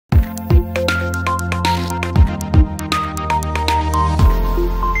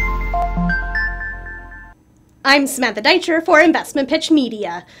I'm Samantha Deitcher for Investmentpitch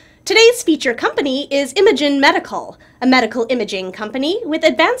Media. Today's feature company is Imagin Medical, a medical imaging company with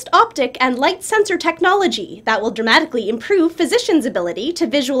advanced optic and light sensor technology that will dramatically improve physicians' ability to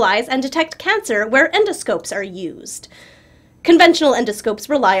visualize and detect cancer where endoscopes are used. Conventional endoscopes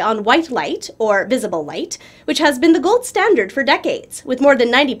rely on white light, or visible light, which has been the gold standard for decades, with more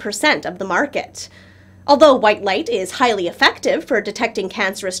than 90% of the market. Although white light is highly effective for detecting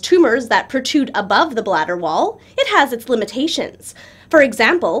cancerous tumors that protrude above the bladder wall, it has its limitations. For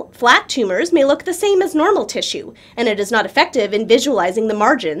example, flat tumors may look the same as normal tissue, and it is not effective in visualizing the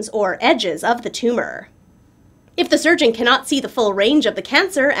margins or edges of the tumor. If the surgeon cannot see the full range of the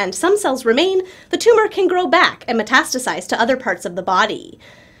cancer and some cells remain, the tumor can grow back and metastasize to other parts of the body.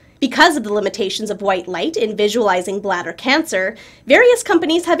 Because of the limitations of white light in visualizing bladder cancer, various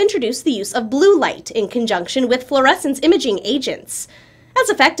companies have introduced the use of blue light in conjunction with fluorescence imaging agents.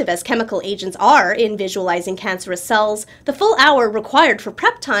 As effective as chemical agents are in visualizing cancerous cells, the full hour required for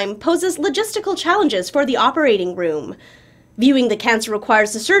prep time poses logistical challenges for the operating room. Viewing the cancer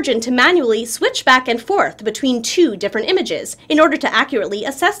requires the surgeon to manually switch back and forth between two different images in order to accurately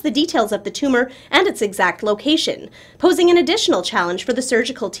assess the details of the tumor and its exact location, posing an additional challenge for the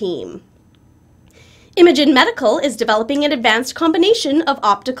surgical team. Imagin Medical is developing an advanced combination of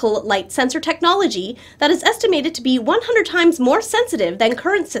optical light sensor technology that is estimated to be 100 times more sensitive than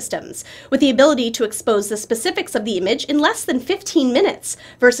current systems, with the ability to expose the specifics of the image in less than 15 minutes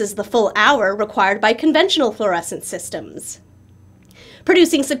versus the full hour required by conventional fluorescence systems.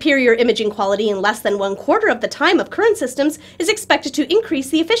 Producing superior imaging quality in less than 1/4 of the time of current systems is expected to increase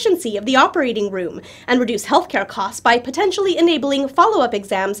the efficiency of the operating room and reduce healthcare costs by potentially enabling follow-up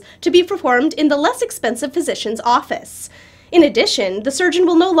exams to be performed in the less expensive physician's office. In addition, the surgeon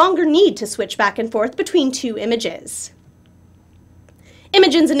will no longer need to switch back and forth between two images.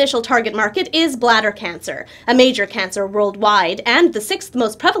 Imagin's initial target market is bladder cancer, a major cancer worldwide and the 6th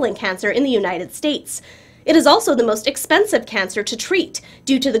most prevalent cancer in the United States. It is also the most expensive cancer to treat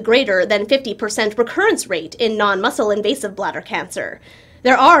due to the greater than 50% recurrence rate in non-muscle invasive bladder cancer.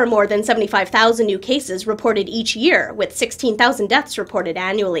 There are more than 75,000 new cases reported each year, with 16,000 deaths reported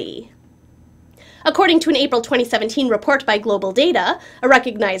annually. According to an April 2017 report by Global Data, a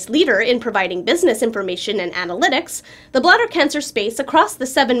recognized leader in providing business information and analytics, the bladder cancer space across the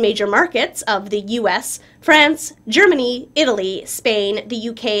 7 major markets of the US, France, Germany, Italy, Spain, the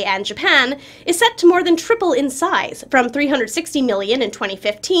UK, and Japan is set to more than triple in size, from $360 million in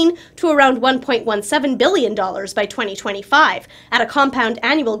 2015 to around $1.17 billion by 2025, at a compound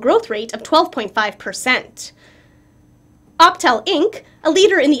annual growth rate of 12.5%. Optel Inc., a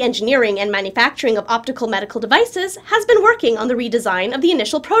leader in the engineering and manufacturing of optical medical devices, has been working on the redesign of the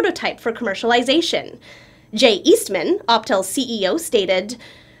initial prototype for commercialization. Jay Eastman, Optel's CEO, stated,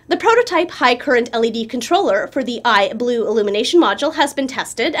 "The prototype high-current LED controller for the eye blue illumination module has been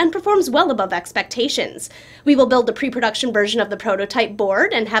tested and performs well above expectations. We will build the pre-production version of the prototype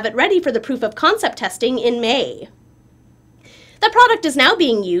board and have it ready for the proof-of-concept testing in May." The product is now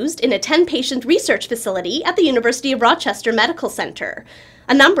being used in a 10-patient research facility at the University of Rochester Medical Center.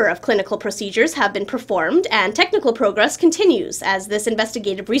 A number of clinical procedures have been performed, and technical progress continues as this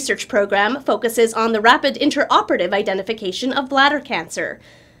investigative research program focuses on the rapid intraoperative identification of bladder cancer.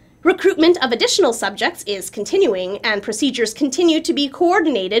 Recruitment of additional subjects is continuing, and procedures continue to be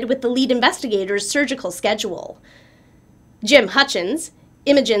coordinated with the lead investigator's surgical schedule. Jim Hutchins,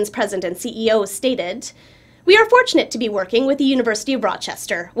 Imagin's president and CEO, stated, "We are fortunate to be working with the University of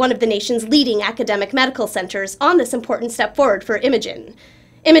Rochester, one of the nation's leading academic medical centers, on this important step forward for Imagin.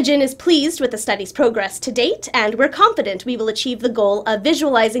 Imagin is pleased with the study's progress to date, and we're confident we will achieve the goal of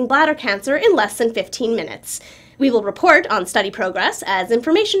visualizing bladder cancer in less than 15 minutes. We will report on study progress as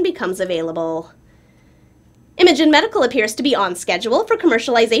information becomes available." Imagin Medical appears to be on schedule for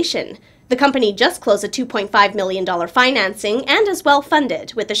commercialization. The company just closed a $2.5 million financing and is well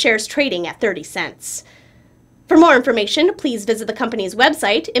funded, with the shares trading at 30 cents. For more information, please visit the company's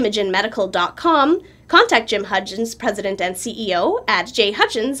website, imaginmedical.com, contact Jim Hutchins, President and CEO, at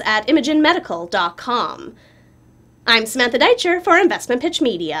jhutchins@imaginmedical.com. I'm Samantha Deitcher for Investmentpitch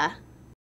Media.